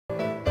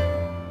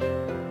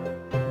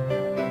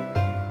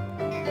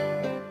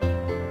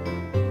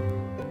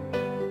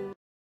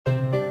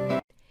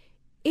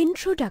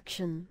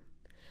Introduction.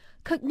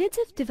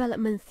 Cognitive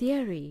development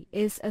theory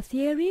is a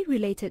theory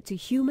related to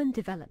human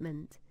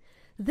development.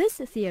 This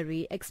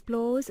theory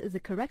explores the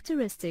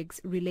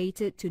characteristics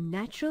related to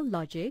natural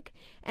logic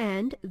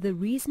and the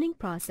reasoning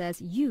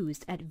process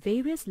used at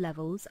various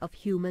levels of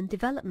human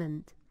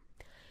development.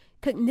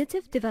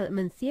 Cognitive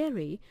development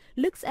theory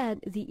looks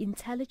at the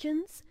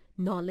intelligence,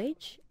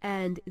 knowledge,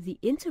 and the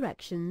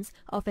interactions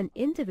of an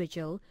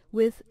individual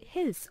with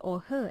his or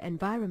her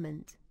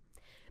environment.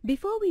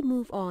 Before we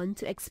move on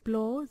to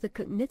explore the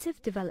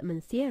cognitive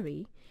development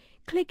theory,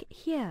 click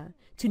here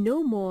to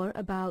know more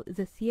about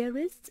the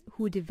theorists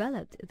who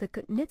developed the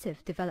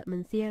cognitive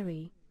development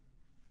theory.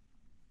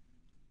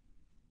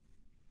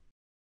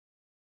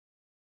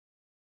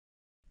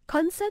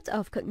 Concept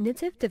of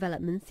cognitive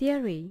development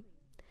theory.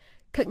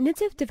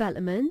 Cognitive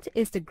development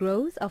is the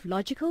growth of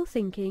logical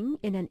thinking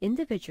in an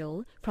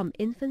individual from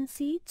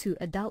infancy to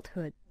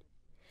adulthood.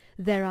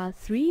 There are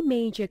three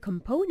major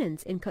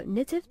components in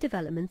cognitive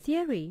development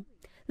theory.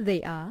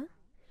 They are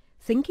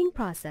thinking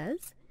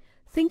process,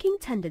 thinking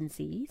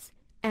tendencies,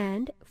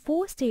 and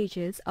 4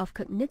 stages of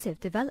cognitive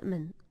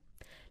development.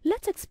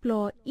 Let's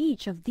explore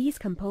each of these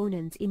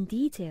components in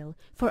detail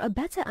for a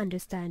better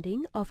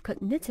understanding of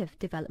cognitive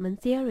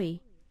development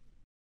theory.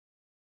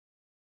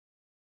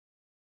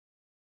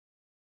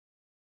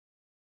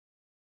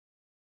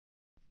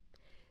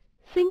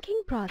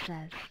 Thinking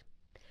process.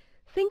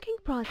 Thinking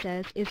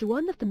process is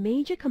one of the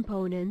major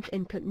components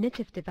in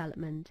cognitive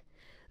development.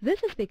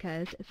 This is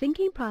because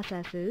thinking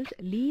processes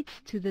leads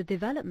to the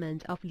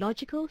development of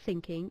logical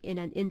thinking in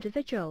an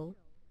individual.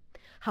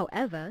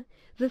 However,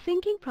 the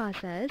thinking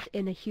process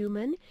in a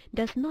human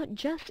does not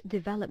just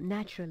develop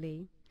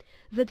naturally.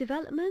 The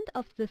development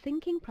of the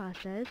thinking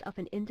process of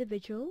an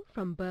individual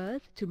from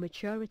birth to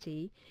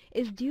maturity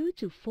is due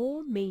to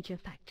 4 major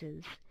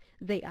factors.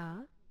 They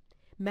are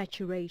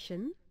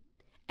maturation,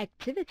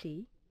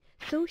 activity,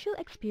 social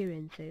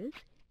experiences,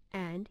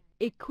 and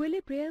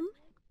equilibrium.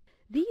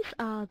 These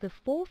are the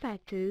 4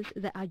 factors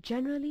that are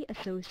generally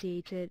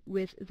associated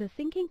with the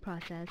thinking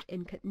process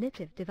in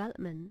cognitive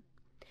development.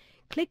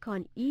 Click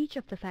on each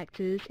of the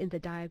factors in the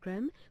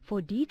diagram for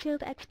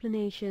detailed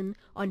explanation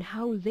on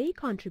how they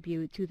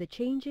contribute to the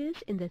changes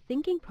in the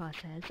thinking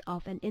process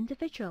of an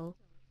individual.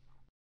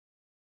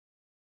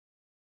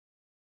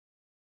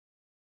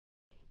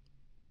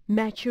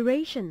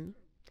 Maturation.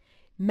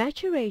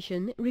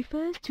 Maturation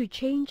refers to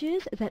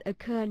changes that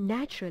occur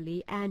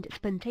naturally and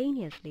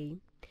spontaneously.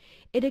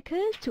 It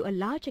occurs to a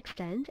large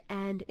extent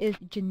and is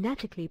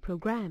genetically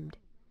programmed.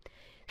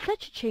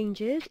 Such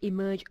changes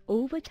emerge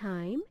over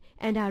time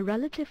and are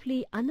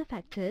relatively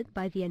unaffected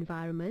by the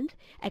environment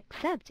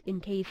except in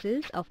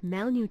cases of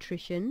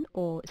malnutrition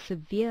or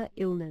severe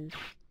illness.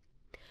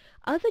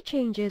 Other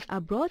changes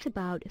are brought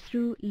about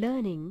through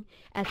learning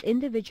as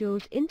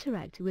individuals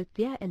interact with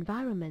their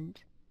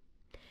environment.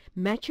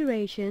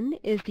 Maturation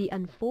is the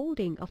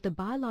unfolding of the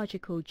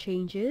biological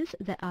changes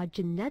that are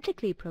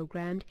genetically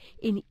programmed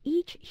in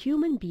each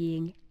human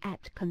being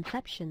at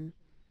conception.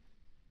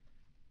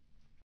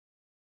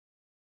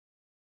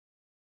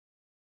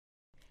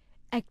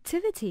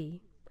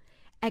 Activity.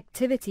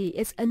 Activity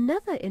is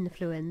another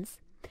influence.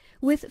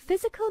 With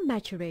physical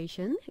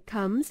maturation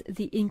comes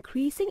the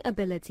increasing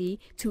ability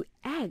to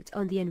act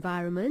on the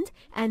environment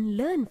and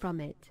learn from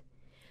it.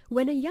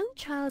 When a young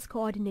child's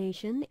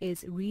coordination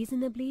is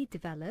reasonably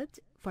developed,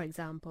 for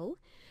example,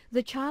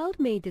 the child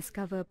may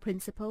discover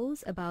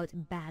principles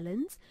about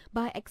balance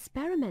by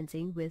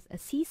experimenting with a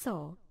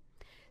seesaw.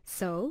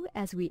 So,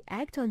 as we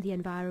act on the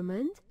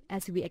environment,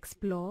 as we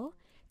explore,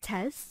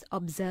 test,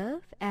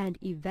 observe, and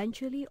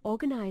eventually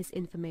organize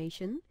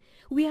information,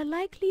 we are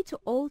likely to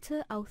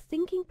alter our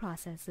thinking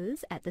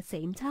processes at the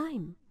same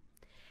time.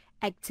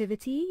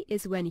 Activity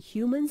is when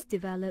humans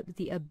develop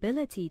the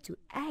ability to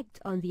act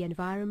on the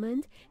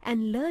environment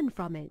and learn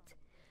from it.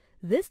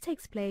 This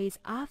takes place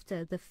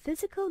after the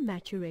physical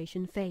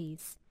maturation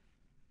phase.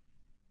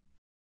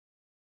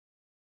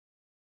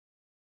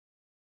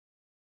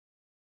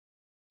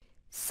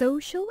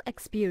 Social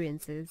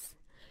experiences.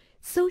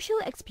 Social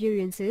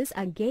experiences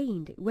are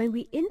gained when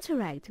we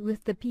interact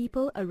with the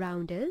people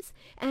around us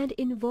and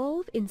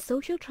involve in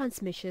social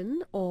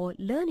transmission or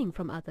learning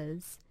from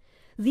others.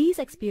 These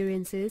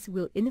experiences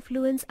will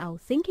influence our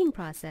thinking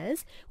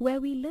process where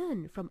we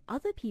learn from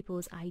other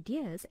people's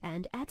ideas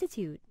and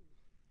attitude.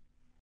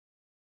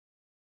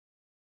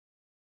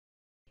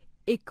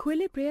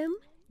 Equilibrium,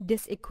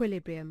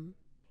 disequilibrium.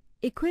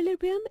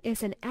 Equilibrium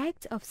is an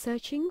act of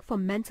searching for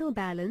mental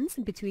balance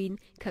between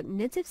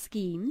cognitive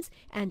schemes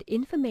and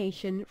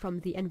information from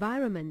the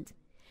environment,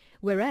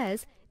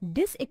 whereas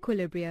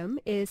disequilibrium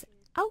is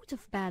out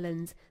of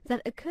balance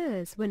that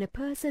occurs when a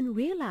person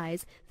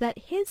realizes that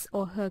his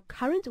or her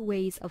current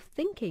ways of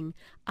thinking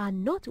are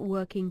not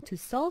working to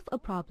solve a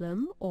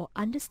problem or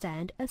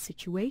understand a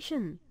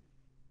situation.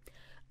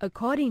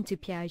 According to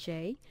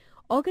Piaget,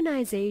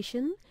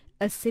 organization,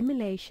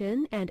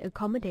 assimilation, and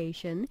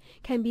accommodation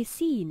can be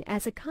seen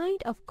as a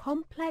kind of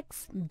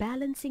complex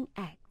balancing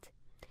act.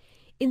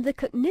 In the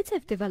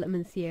cognitive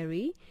development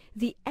theory,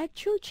 the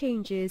actual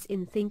changes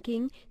in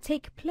thinking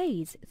take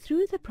place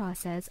through the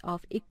process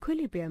of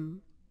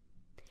equilibrium.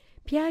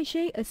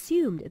 Piaget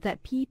assumed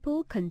that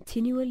people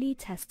continually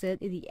tested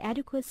the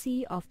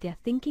adequacy of their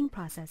thinking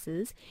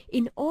processes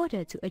in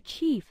order to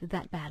achieve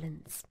that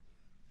balance.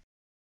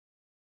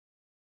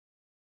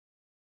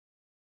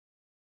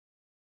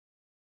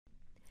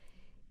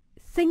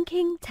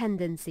 Thinking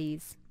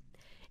tendencies.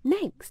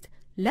 Next,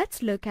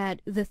 let's look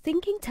at the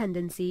thinking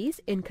tendencies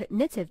in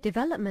cognitive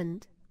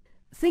development.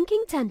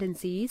 Thinking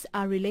tendencies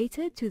are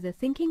related to the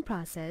thinking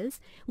process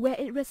where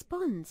it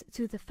responds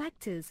to the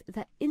factors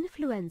that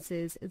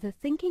influences the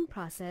thinking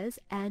process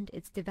and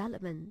its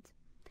development.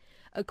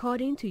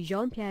 According to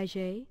Jean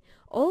Piaget,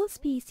 all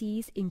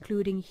species,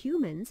 including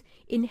humans,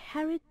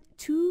 inherit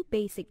two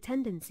basic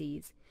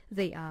tendencies.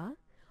 They are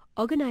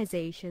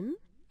organization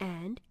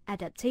and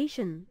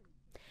adaptation.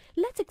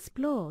 Let's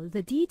explore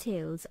the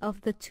details of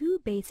the two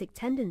basic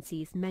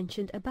tendencies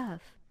mentioned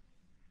above.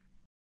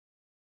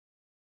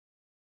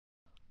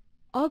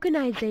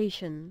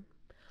 Organization.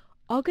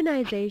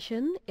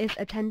 Organization is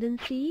a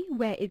tendency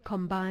where it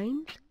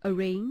combines,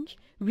 arrange,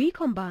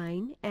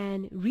 recombine,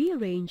 and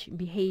rearrange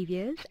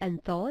behaviors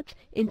and thoughts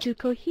into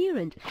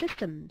coherent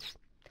systems.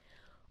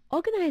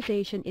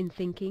 Organization in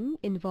thinking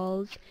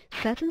involves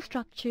certain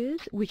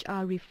structures which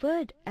are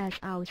referred as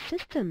our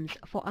systems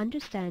for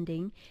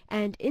understanding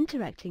and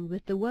interacting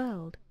with the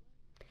world.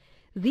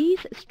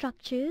 These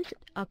structures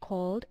are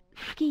called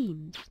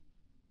schemes.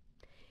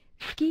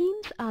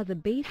 Schemes are the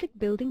basic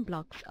building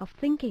blocks of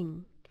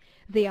thinking.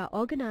 They are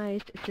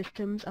organized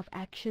systems of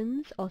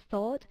actions or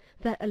thought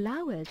that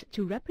allow us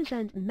to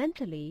represent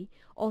mentally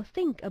or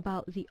think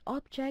about the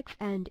objects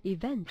and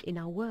events in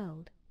our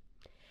world.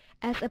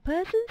 As a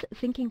person's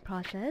thinking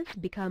process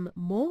becomes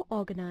more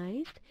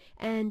organized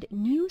and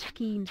new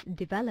schemes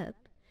develop,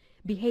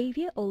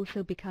 behavior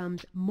also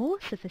becomes more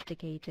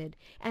sophisticated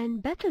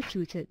and better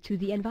suited to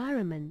the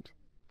environment.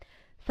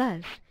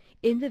 Thus,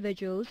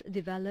 individuals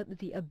develop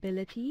the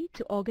ability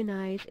to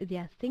organize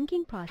their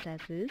thinking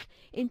processes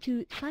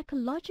into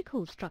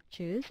psychological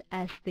structures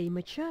as they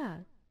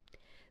mature.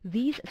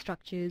 These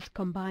structures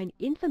combine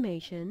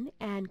information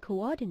and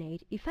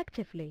coordinate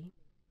effectively.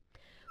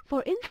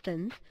 For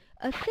instance,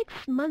 a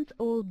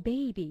 6-month-old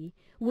baby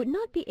would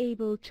not be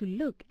able to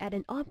look at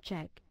an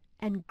object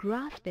and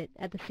grasp it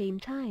at the same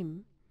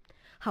time.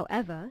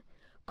 However,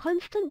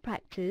 constant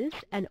practice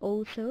and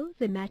also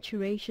the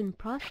maturation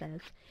process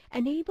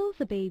enable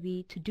the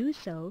baby to do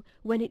so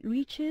when it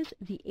reaches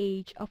the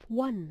age of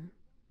 1.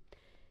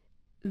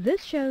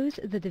 This shows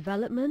the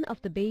development of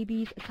the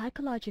baby's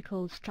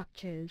psychological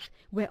structures,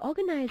 where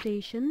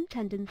organization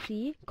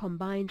tendency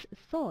combines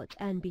thought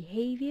and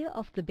behavior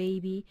of the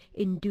baby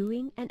in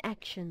doing an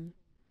action.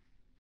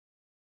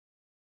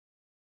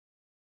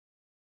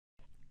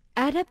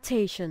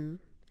 Adaptation.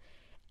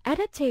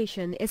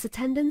 Adaptation is a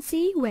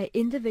tendency where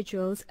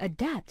individuals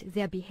adapt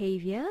their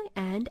behavior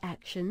and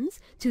actions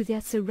to their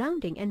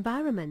surrounding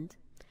environment.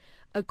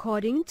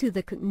 According to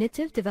the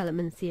cognitive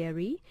development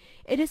theory,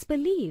 it is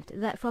believed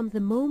that from the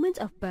moment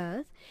of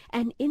birth,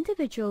 an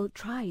individual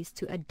tries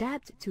to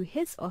adapt to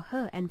his or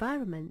her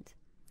environment.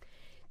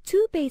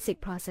 Two basic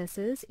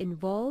processes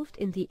involved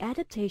in the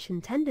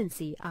adaptation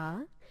tendency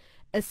are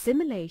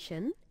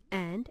assimilation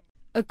and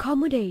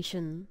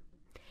accommodation.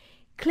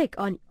 Click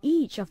on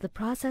each of the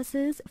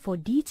processes for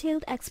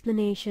detailed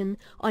explanation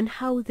on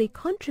how they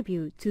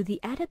contribute to the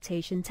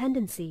adaptation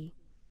tendency.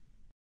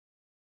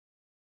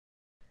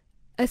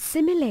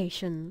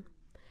 Assimilation.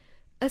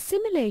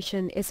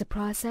 Assimilation is a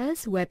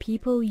process where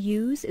people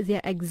use their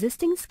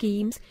existing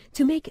schemes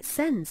to make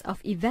sense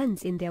of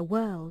events in their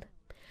world.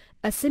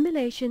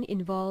 Assimilation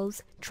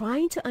involves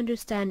trying to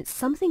understand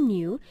something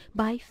new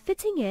by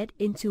fitting it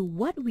into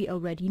what we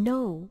already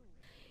know.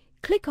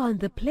 Click on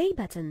the play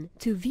button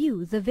to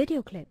view the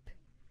video clip.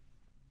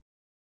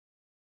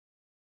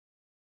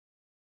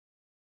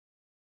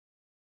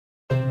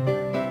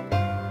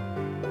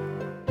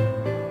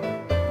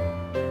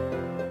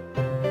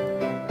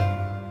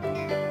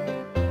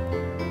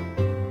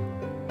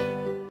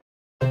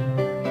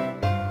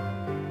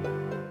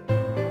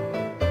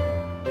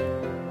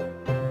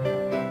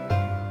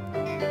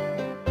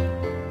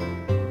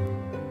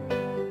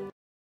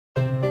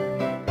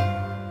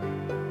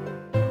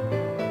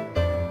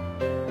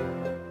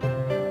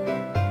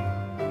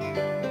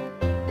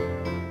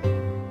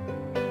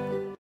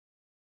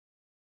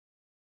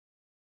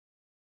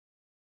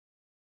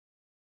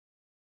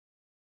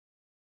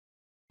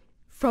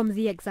 From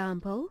the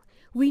example,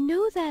 we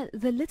know that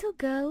the little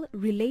girl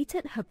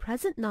related her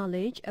present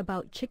knowledge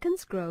about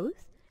chicken's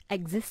growth,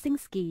 existing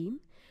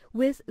scheme,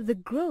 with the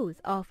growth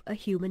of a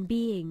human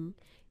being,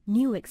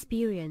 new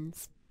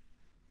experience.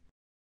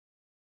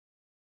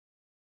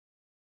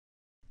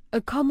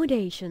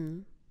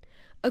 Accommodation.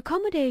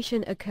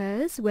 Accommodation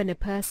occurs when a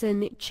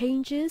person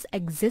changes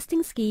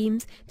existing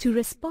schemes to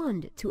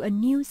respond to a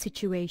new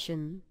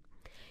situation.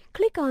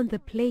 Click on the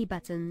play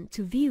button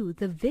to view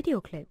the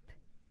video clip.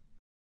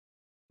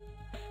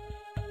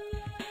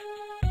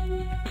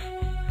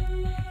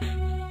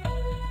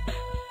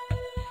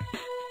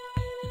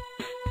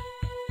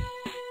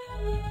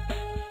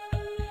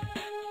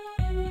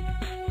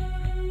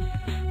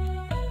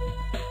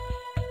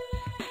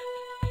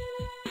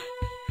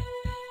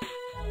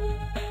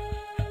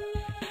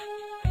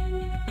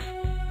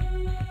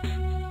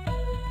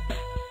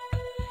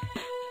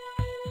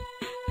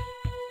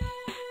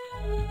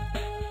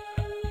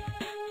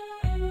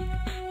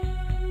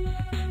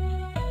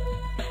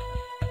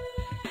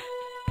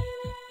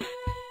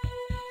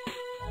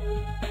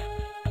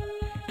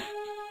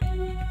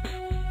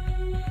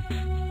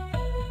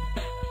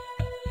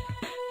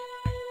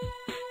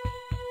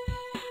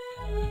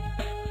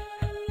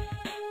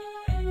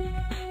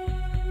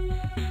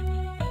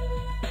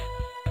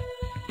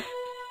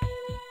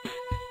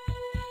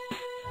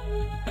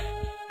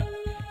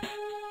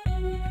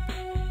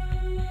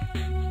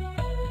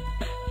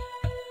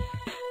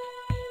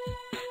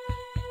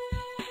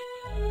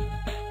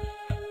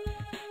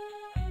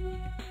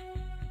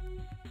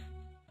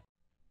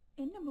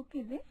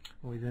 இது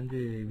இது வந்து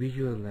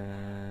visual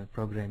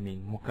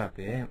programming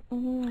மொக்காப்பு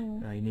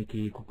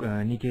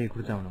இன்னைக்கு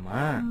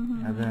கொடுத்தாவணுமா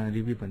அதான்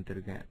review பண்ணிட்டு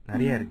இருக்கேன்.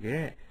 நிறைய இருக்கு,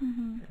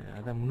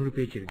 அதான் 300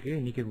 பேஜ் இருக்கு.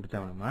 இன்னைக்கே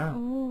கொடுத்தாவணுமா,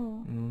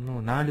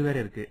 இன்னும் 4 வேற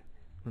இருக்கு,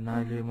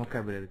 4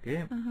 மொக்காப்பு இருக்கு.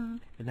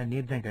 எல்லாம்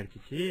நேற்று தான்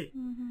கிடைச்சிச்சு.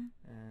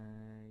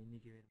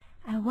 இன்னைக்கு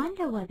I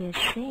wonder what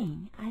they're saying.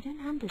 I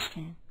don't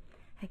understand.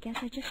 I guess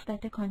I just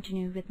better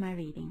continue with my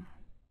reading.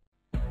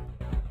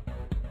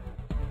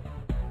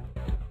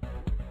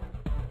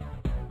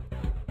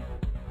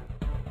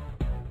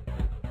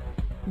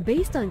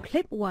 Based on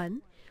clip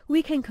 1,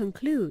 we can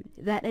conclude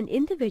that an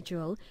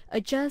individual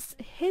adjusts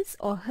his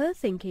or her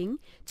thinking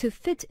to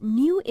fit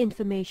new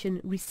information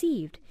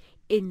received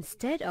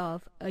instead of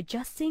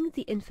adjusting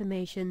the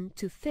information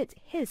to fit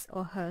his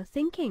or her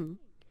thinking.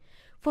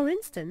 For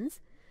instance,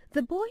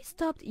 the boy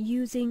stopped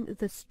using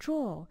the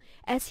straw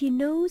as he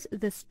knows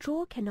the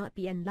straw cannot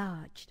be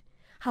enlarged.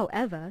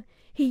 However,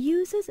 he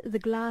uses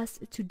the glass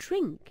to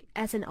drink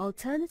as an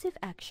alternative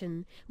action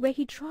where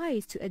he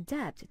tries to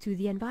adapt to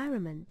the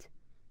environment.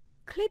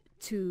 Clip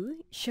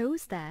 2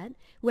 shows that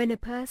when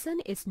a person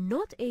is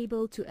not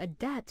able to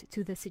adapt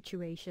to the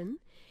situation,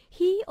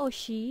 he or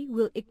she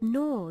will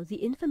ignore the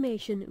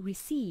information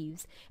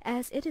receives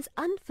as it is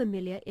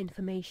unfamiliar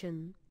information.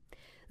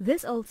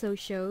 This also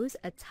shows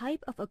a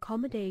type of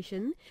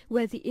accommodation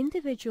where the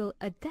individual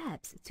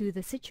adapts to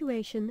the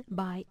situation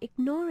by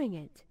ignoring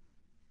it.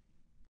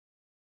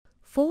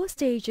 4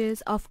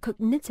 stages of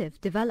cognitive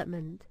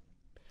development.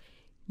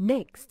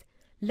 Next,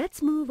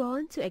 let's move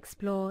on to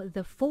explore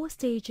the 4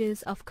 stages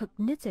of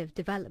cognitive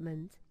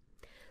development.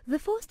 The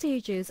 4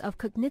 stages of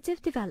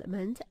cognitive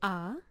development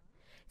are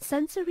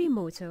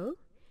Sensorimotor,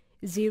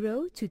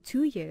 0 to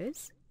 2 years,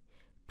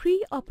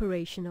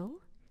 Preoperational,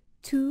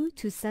 2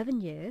 to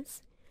 7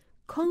 years,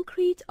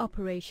 Concrete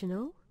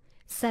operational,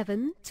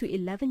 7 to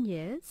 11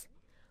 years,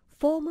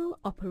 Formal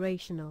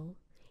operational,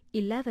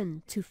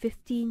 11 to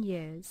 15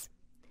 years.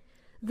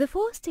 The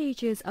 4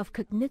 stages of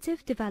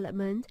cognitive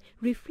development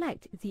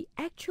reflect the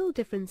actual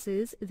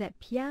differences that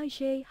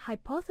Piaget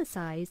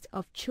hypothesized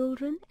of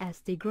children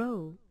as they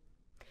grow.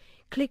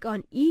 Click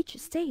on each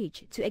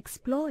stage to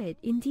explore it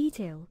in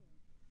detail.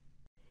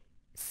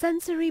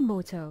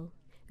 Sensorimotor,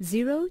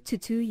 0 to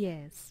 2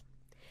 years.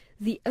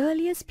 The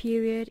earliest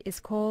period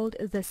is called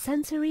the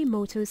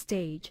sensorimotor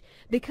stage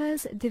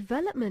because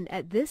development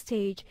at this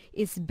stage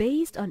is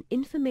based on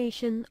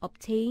information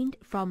obtained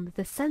from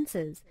the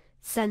senses,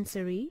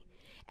 sensory,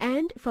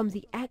 and from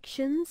the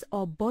actions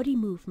or body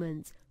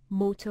movements,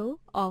 motor,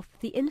 of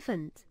the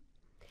infant.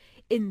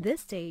 In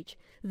this stage,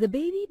 the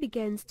baby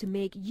begins to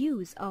make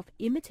use of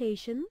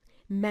imitation,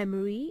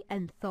 memory,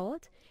 and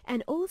thought,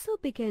 and also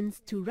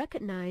begins to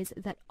recognize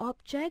that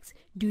objects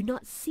do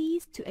not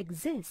cease to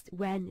exist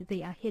when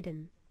they are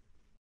hidden.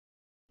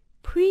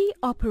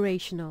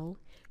 Pre-operational,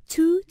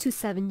 2 to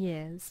 7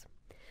 years.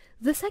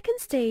 The second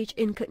stage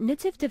in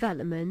cognitive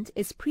development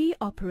is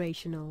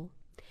pre-operational.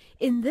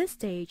 In this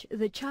stage,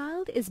 the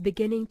child is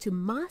beginning to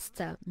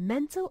master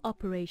mental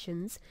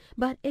operations,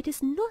 but it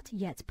is not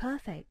yet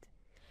perfect.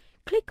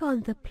 Click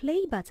on the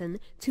play button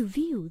to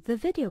view the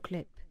video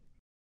clip.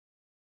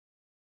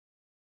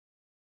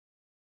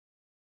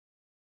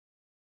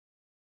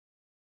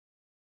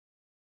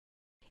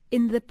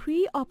 In the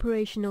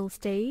pre-operational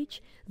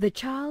stage, the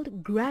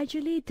child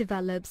gradually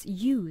develops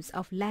use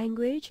of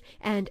language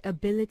and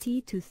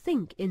ability to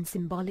think in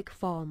symbolic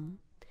form.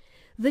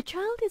 The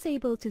child is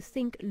able to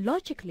think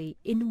logically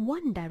in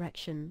one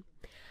direction.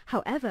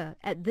 However,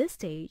 at this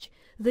stage,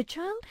 the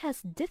child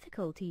has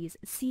difficulties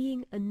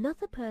seeing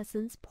another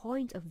person's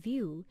point of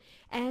view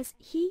as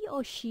he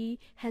or she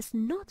has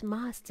not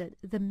mastered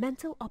the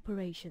mental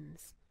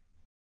operations.